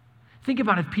 Think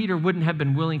about if Peter wouldn't have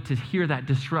been willing to hear that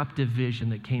disruptive vision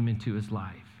that came into his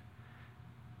life,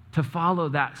 to follow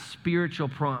that spiritual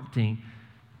prompting,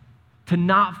 to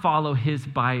not follow his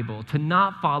Bible, to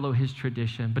not follow his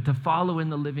tradition, but to follow in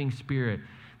the living Spirit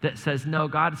that says, no,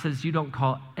 God says you don't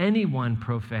call anyone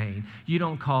profane. You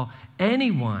don't call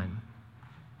anybody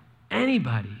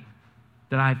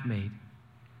that I've made.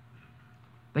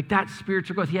 That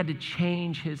spiritual growth, he had to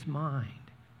change his mind.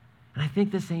 And I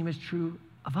think the same is true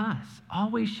of us,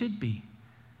 always should be.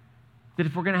 That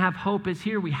if we're going to have hope as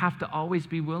here, we have to always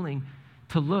be willing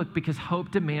to look, because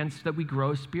hope demands that we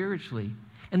grow spiritually.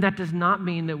 And that does not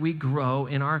mean that we grow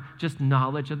in our just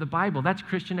knowledge of the Bible. That's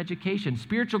Christian education.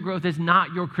 Spiritual growth is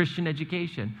not your Christian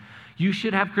education. You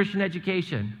should have Christian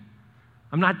education.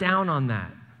 I'm not down on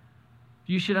that.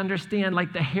 You should understand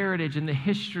the heritage and the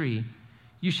history.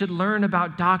 You should learn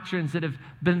about doctrines that have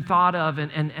been thought of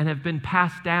and have been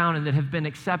passed down and that have been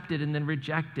accepted and then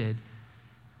rejected.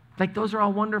 Those are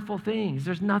all wonderful things.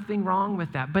 There's nothing wrong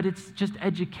with that. But it's just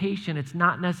education. It's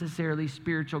not necessarily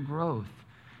spiritual growth.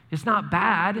 It's not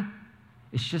bad.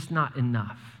 It's just not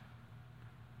enough.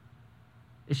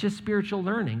 It's just spiritual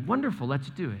learning. Wonderful. Let's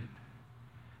do it.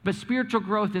 But spiritual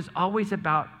growth is always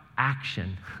about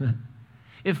action.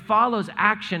 It follows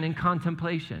action and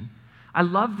contemplation. I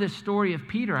love this story of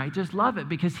Peter. I just love it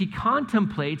because he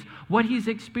contemplates what he's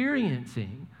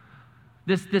experiencing.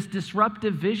 this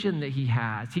disruptive vision that he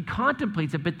has. He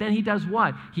contemplates it, but then he does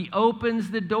what? He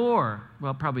opens the door.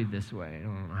 Well, probably this way. I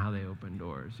don't know how they open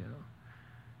doors,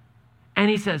 And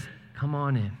he says, come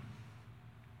on in.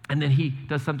 And then he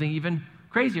does something even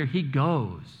crazier. He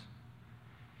goes.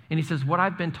 And he says, what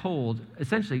I've been told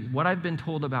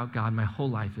about God my whole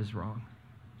life is wrong.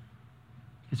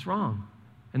 It's wrong.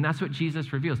 And that's what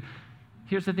Jesus reveals.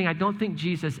 Here's the thing, I don't think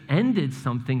Jesus ended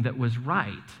something that was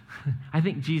right. I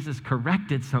think Jesus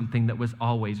corrected something that was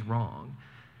always wrong.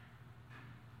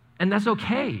 And that's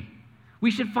okay.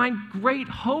 We should find great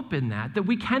hope in that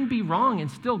we can be wrong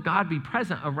and still God be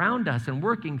present around us and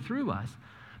working through us.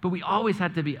 But we always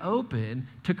have to be open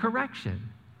to correction.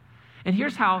 And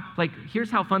here's how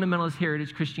fundamentalist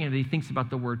heritage Christianity thinks about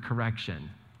the word correction.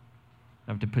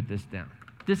 I have to put this down.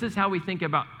 This is how we think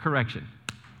about correction.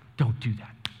 Don't do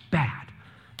that.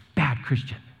 Bad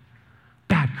Christian.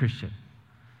 Bad Christian.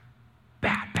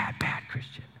 Bad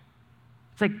Christian.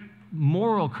 It's like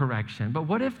moral correction. But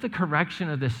what if the correction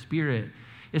of the Spirit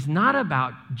is not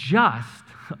about just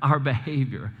our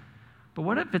behavior, but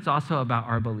what if it's also about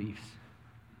our beliefs?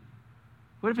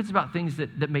 What if it's about things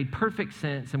that made perfect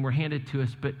sense and were handed to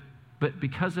us, but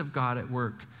because of God at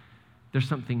work, there's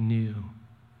something new.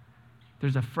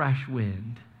 There's a fresh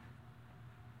wind.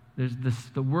 There's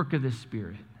the work of the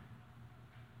Spirit.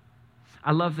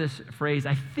 I love this phrase.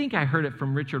 I think I heard it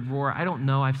from Richard Rohr. I don't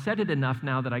know. I've said it enough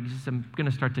now that I'm going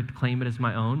to start to claim it as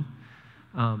my own.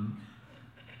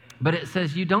 But it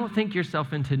says, you don't think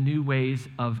yourself into new ways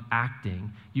of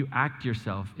acting. You act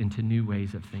yourself into new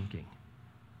ways of thinking.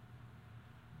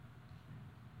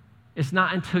 It's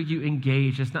not until you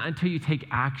engage, it's not until you take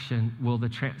action will the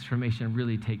transformation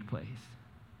really take place.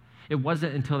 It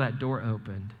wasn't until that door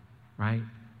opened, right?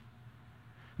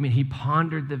 I mean, he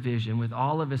pondered the vision with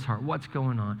all of his heart. What's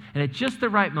going on? And at just the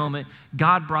right moment,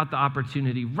 God brought the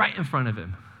opportunity right in front of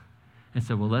him and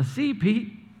said, well, let's see,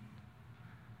 Pete.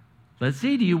 Let's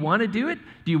see, do you want to do it?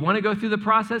 Do you want to go through the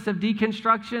process of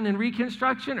deconstruction and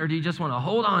reconstruction, or do you just want to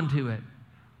hold on to it?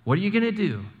 What are you going to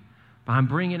do? But I'm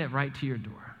bringing it right to your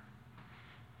door.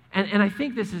 And I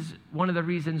think this is one of the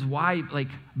reasons why,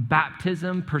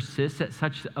 baptism persists at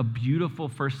such a beautiful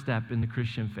first step in the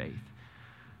Christian faith,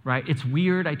 right? It's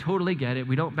weird. I totally get it.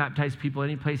 We don't baptize people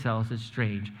anyplace else. It's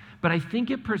strange. But I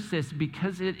think it persists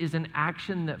because it is an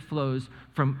action that flows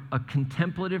from a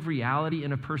contemplative reality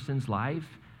in a person's life,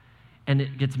 and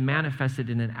it gets manifested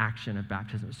in an action of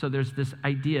baptism. So there's this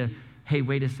idea, hey,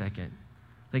 wait a second.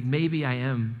 Maybe I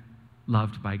am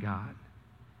loved by God.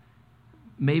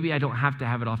 Maybe I don't have to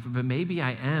have it often, but maybe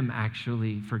I am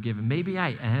actually forgiven. Maybe I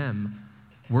am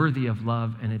worthy of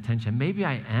love and attention. Maybe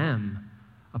I am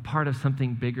a part of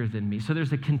something bigger than me. So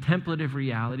there's a contemplative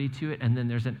reality to it, and then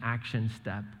there's an action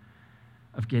step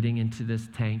of getting into this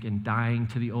tank and dying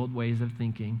to the old ways of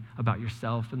thinking about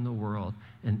yourself and the world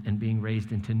and being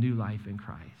raised into new life in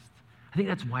Christ. I think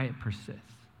that's why it persists.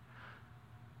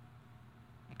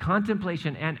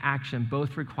 Contemplation and action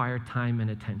both require time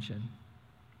and attention.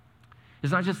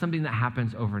 It's not just something that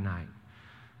happens overnight.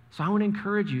 So I want to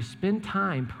encourage you, spend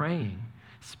time praying,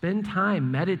 spend time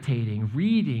meditating,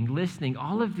 reading, listening,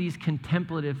 all of these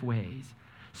contemplative ways.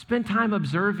 Spend time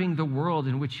observing the world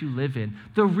in which you live in,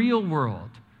 the real world.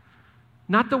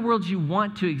 Not the world you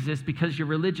want to exist because your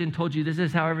religion told you this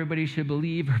is how everybody should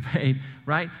believe or behave,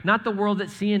 right? Not the world that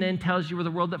CNN tells you, or the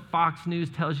world that Fox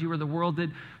News tells you, or the world that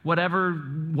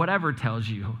whatever tells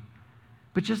you.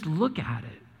 But just look at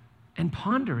it and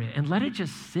ponder it and let it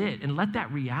just sit and let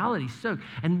that reality soak.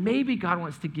 And maybe God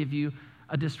wants to give you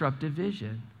a disruptive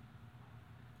vision.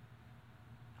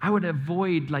 I would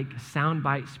avoid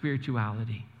soundbite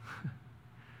spirituality.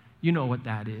 You know what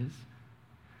that is.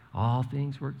 All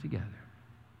things work together.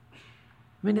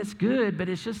 I mean, it's good, but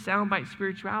it's just soundbite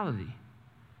spirituality.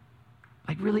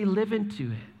 Really live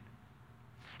into it.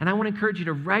 And I want to encourage you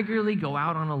to regularly go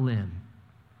out on a limb.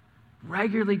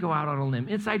 Regularly go out on a limb.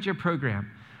 Inside your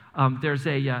program, there's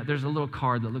a little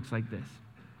card that looks like this.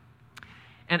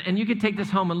 And you can take this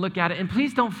home and look at it. And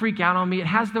please don't freak out on me. It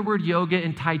has the word yoga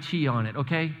and Tai Chi on it,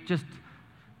 okay?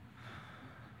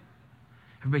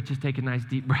 Everybody just take a nice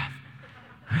deep breath.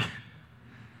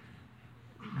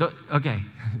 Okay.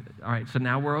 All right, so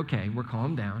now we're okay. We're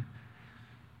calmed down.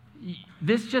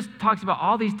 This just talks about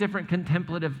all these different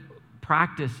contemplative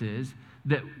practices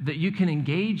that you can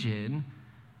engage in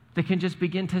that can just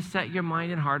begin to set your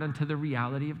mind and heart onto the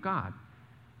reality of God.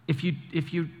 If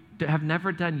you have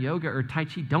never done yoga or Tai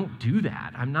Chi, don't do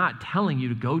that. I'm not telling you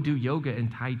to go do yoga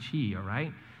and Tai Chi, all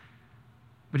right?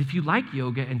 But if you like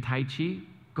yoga and Tai Chi,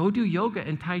 go do yoga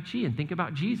and Tai Chi and think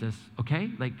about Jesus, okay?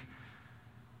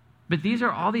 But these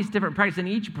are all these different practices, and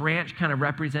each branch kind of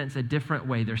represents a different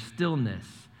way. There's stillness,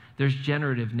 there's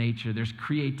generative nature, there's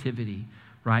creativity,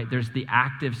 right? There's the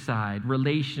active side,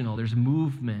 relational, there's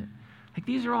movement. Like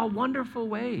these are all wonderful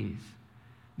ways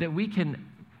that we can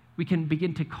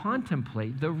begin to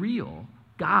contemplate the real,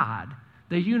 God,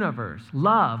 the universe,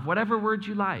 love, whatever word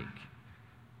you like.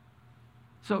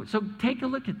 So take a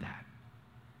look at that.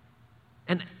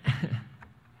 And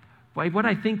what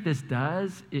I think this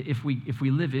does, if we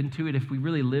live into it, if we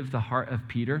really live the heart of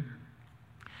Peter,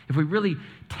 if we really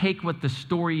take what the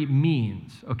story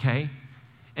means, okay,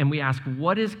 and we ask,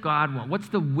 what does God want? What's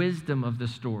the wisdom of the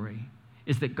story?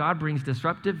 Is that God brings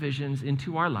disruptive visions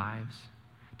into our lives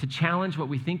to challenge what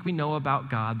we think we know about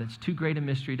God that's too great a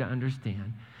mystery to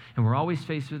understand. And we're always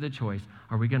faced with a choice.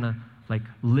 Are we going to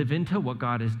live into what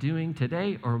God is doing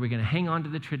today, or are we going to hang on to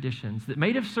the traditions that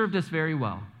might have served us very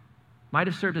well,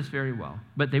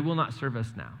 but they will not serve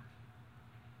us now?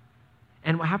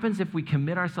 And what happens if we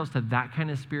commit ourselves to that kind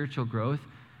of spiritual growth?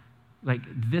 Like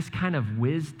this kind of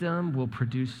wisdom will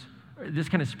produce, this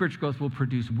kind of spiritual growth will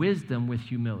produce wisdom with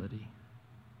humility.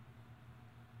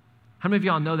 How many of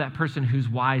y'all know that person who's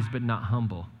wise but not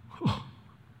humble?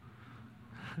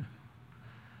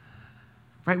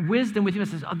 Right? Wisdom with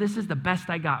humility says, oh, this is the best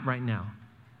I got right now.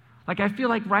 Like I feel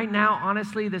like right now,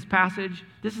 honestly, this passage,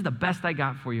 this is the best I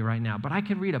got for you right now. But I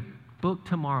could read a book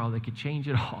tomorrow that could change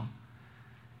it all.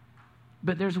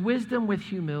 But there's wisdom with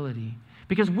humility.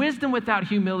 Because wisdom without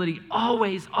humility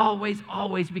always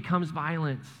becomes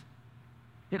violence.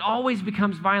 It always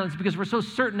becomes violence because we're so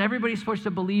certain everybody's supposed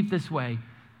to believe this way.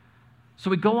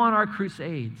 So we go on our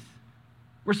crusades.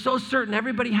 We're so certain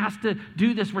everybody has to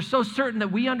do this. We're so certain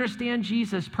that we understand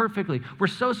Jesus perfectly. We're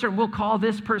so certain we'll call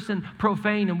this person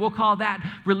profane and we'll call that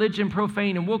religion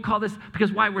profane and we'll call this,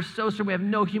 because why? We're so certain we have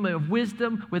no humility.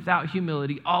 Wisdom without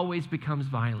humility always becomes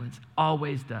violence.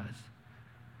 Always does.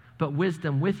 But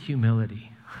wisdom with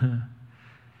humility,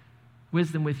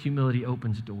 wisdom with humility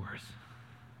opens doors.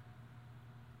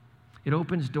 It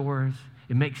opens doors.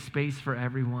 It makes space for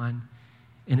everyone.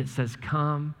 And it says,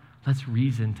 come, let's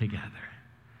reason together.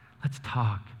 Let's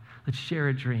talk. Let's share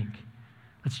a drink.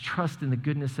 Let's trust in the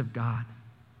goodness of God.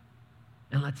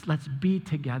 And let's be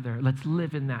together. Let's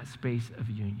live in that space of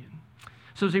union.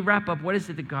 So as we wrap up, what is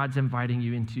it that God's inviting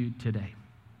you into today?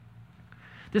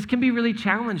 This can be really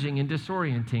challenging and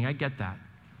disorienting. I get that.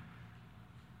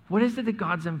 What is it that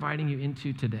God's inviting you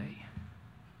into today?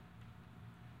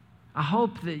 I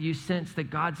hope that you sense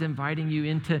that God's inviting you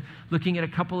into looking at a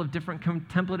couple of different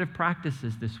contemplative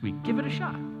practices this week. Give it a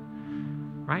shot,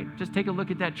 right? Just take a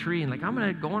look at that tree and I'm going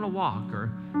to go on a walk,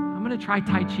 or I'm going to try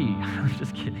Tai Chi. I'm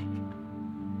just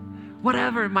kidding.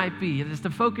 Whatever it might be, it is to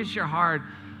focus your heart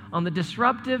on the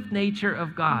disruptive nature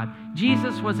of God.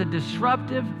 Jesus was a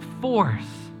disruptive force.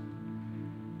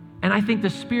 And I think the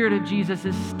Spirit of Jesus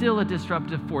is still a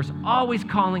disruptive force, always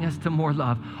calling us to more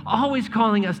love, always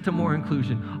calling us to more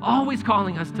inclusion, always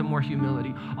calling us to more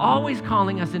humility, always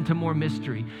calling us into more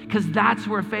mystery, because that's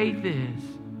where faith is.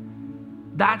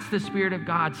 That's the Spirit of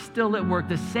God still at work.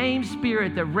 The same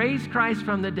Spirit that raised Christ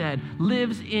from the dead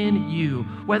lives in you.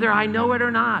 Whether I know it or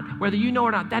not, whether you know it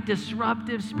or not, that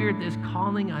disruptive Spirit that is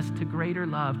calling us to greater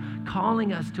love,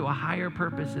 calling us to a higher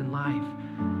purpose in life,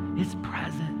 is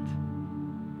present.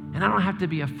 And I don't have to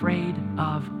be afraid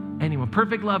of anyone.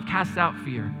 Perfect love casts out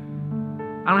fear.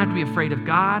 I don't have to be afraid of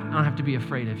God. I don't have to be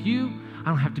afraid of you. I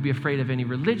don't have to be afraid of any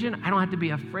religion. I don't have to be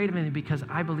afraid of anything, because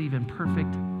I believe in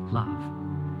perfect love.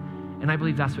 And I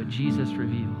believe that's what Jesus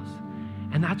reveals.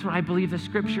 And that's what I believe the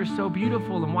Scripture is so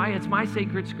beautiful and why it's my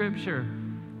sacred Scripture.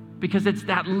 Because it's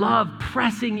that love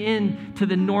pressing in to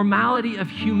the normality of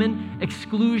human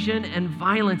exclusion and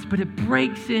violence, but it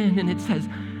breaks in and it says,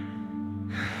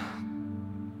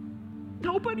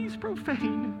 nobody's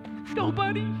profane.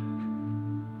 Nobody.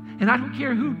 And I don't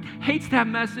care who hates that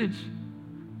message.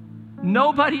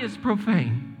 Nobody is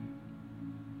profane.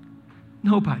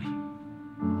 Nobody.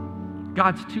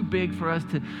 God's too big for us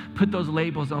to put those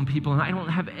labels on people. And I don't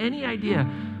have any idea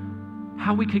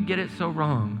how we could get it so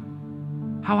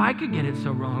wrong. How I could get it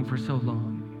so wrong for so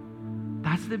long.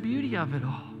 That's the beauty of it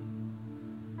all.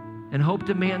 And hope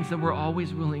demands that we're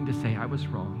always willing to say, I was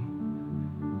wrong.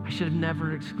 I should have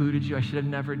never excluded you. I should have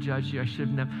never judged you. I should have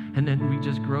never. And then we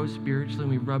just grow spiritually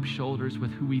and we rub shoulders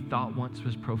with who we thought once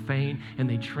was profane, and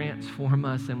they transform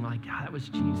us, and we're like, yeah, that was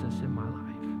Jesus in my life.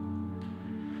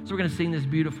 So we're going to sing this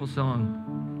beautiful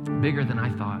song, Bigger Than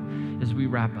I Thought, as we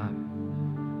wrap up.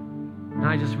 And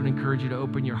I just would encourage you to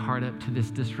open your heart up to this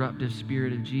disruptive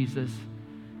Spirit of Jesus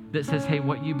that says, hey,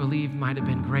 what you believe might have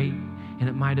been great, and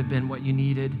it might have been what you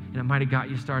needed, and it might have got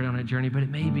you started on a journey, but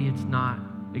maybe it's not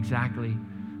exactly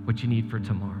what you need for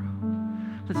tomorrow.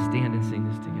 Let's stand and sing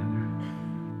this together.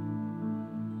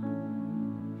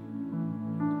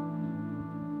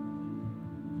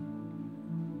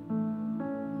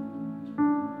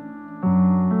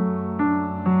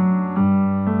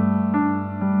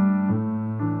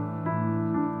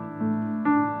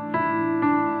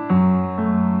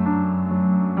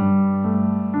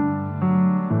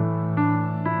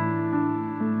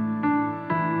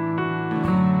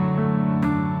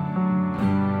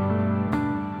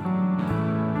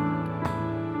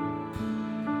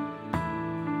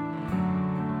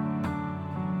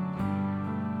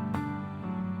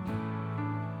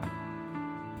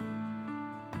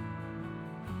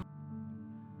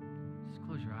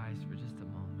 Close your eyes for just a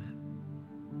moment.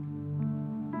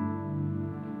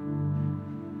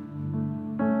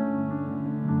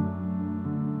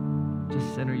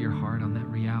 Just center your heart on that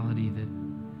reality that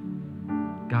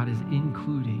God is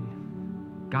including.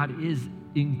 God is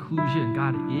inclusion.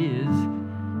 God is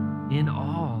in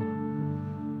all.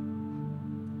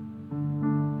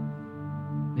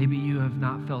 Maybe you have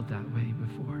not felt that way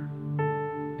before.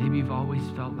 Maybe you've always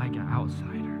felt like an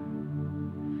outsider.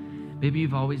 Maybe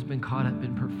you've always been caught up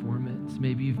in performance.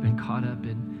 Maybe you've been caught up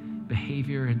in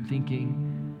behavior and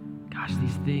thinking, gosh,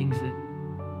 these things that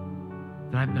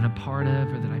I've been a part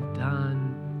of or that I've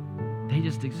done, they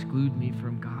just exclude me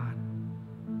from God.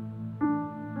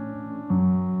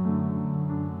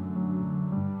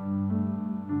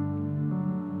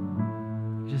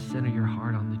 Just center your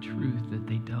heart on the truth that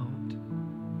they don't.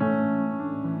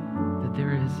 That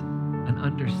there is an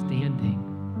understanding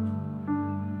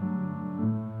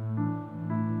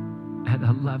at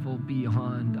a level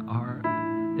beyond our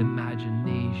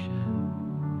imagination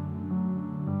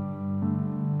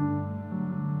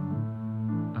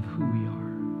of who we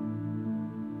are.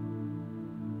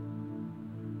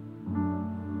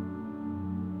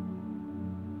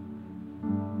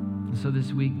 And so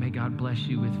this week, may God bless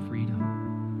you with freedom.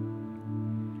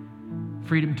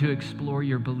 Freedom to explore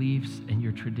your beliefs and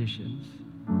your traditions.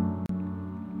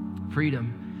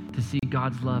 Freedom to see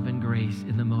God's love and grace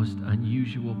in the most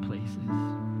unusual places.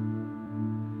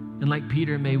 And like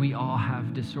Peter, may we all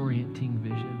have disorienting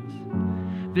visions.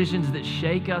 Visions that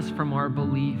shake us from our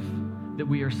belief that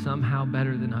we are somehow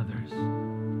better than others.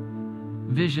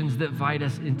 Visions that invite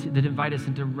us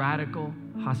into radical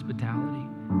hospitality.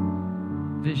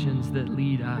 Visions that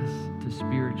lead us to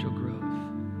spiritual growth.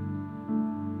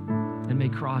 And may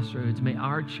Crossroads, may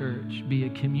our church be a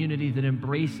community that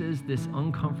embraces this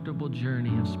uncomfortable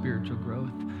journey of spiritual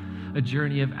growth, a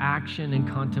journey of action and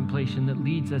contemplation that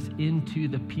leads us into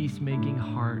the peacemaking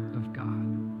heart of God.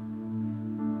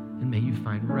 And may you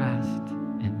find rest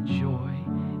and joy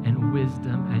and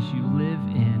wisdom as you live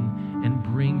in and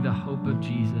bring the hope of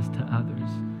Jesus to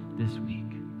others this week.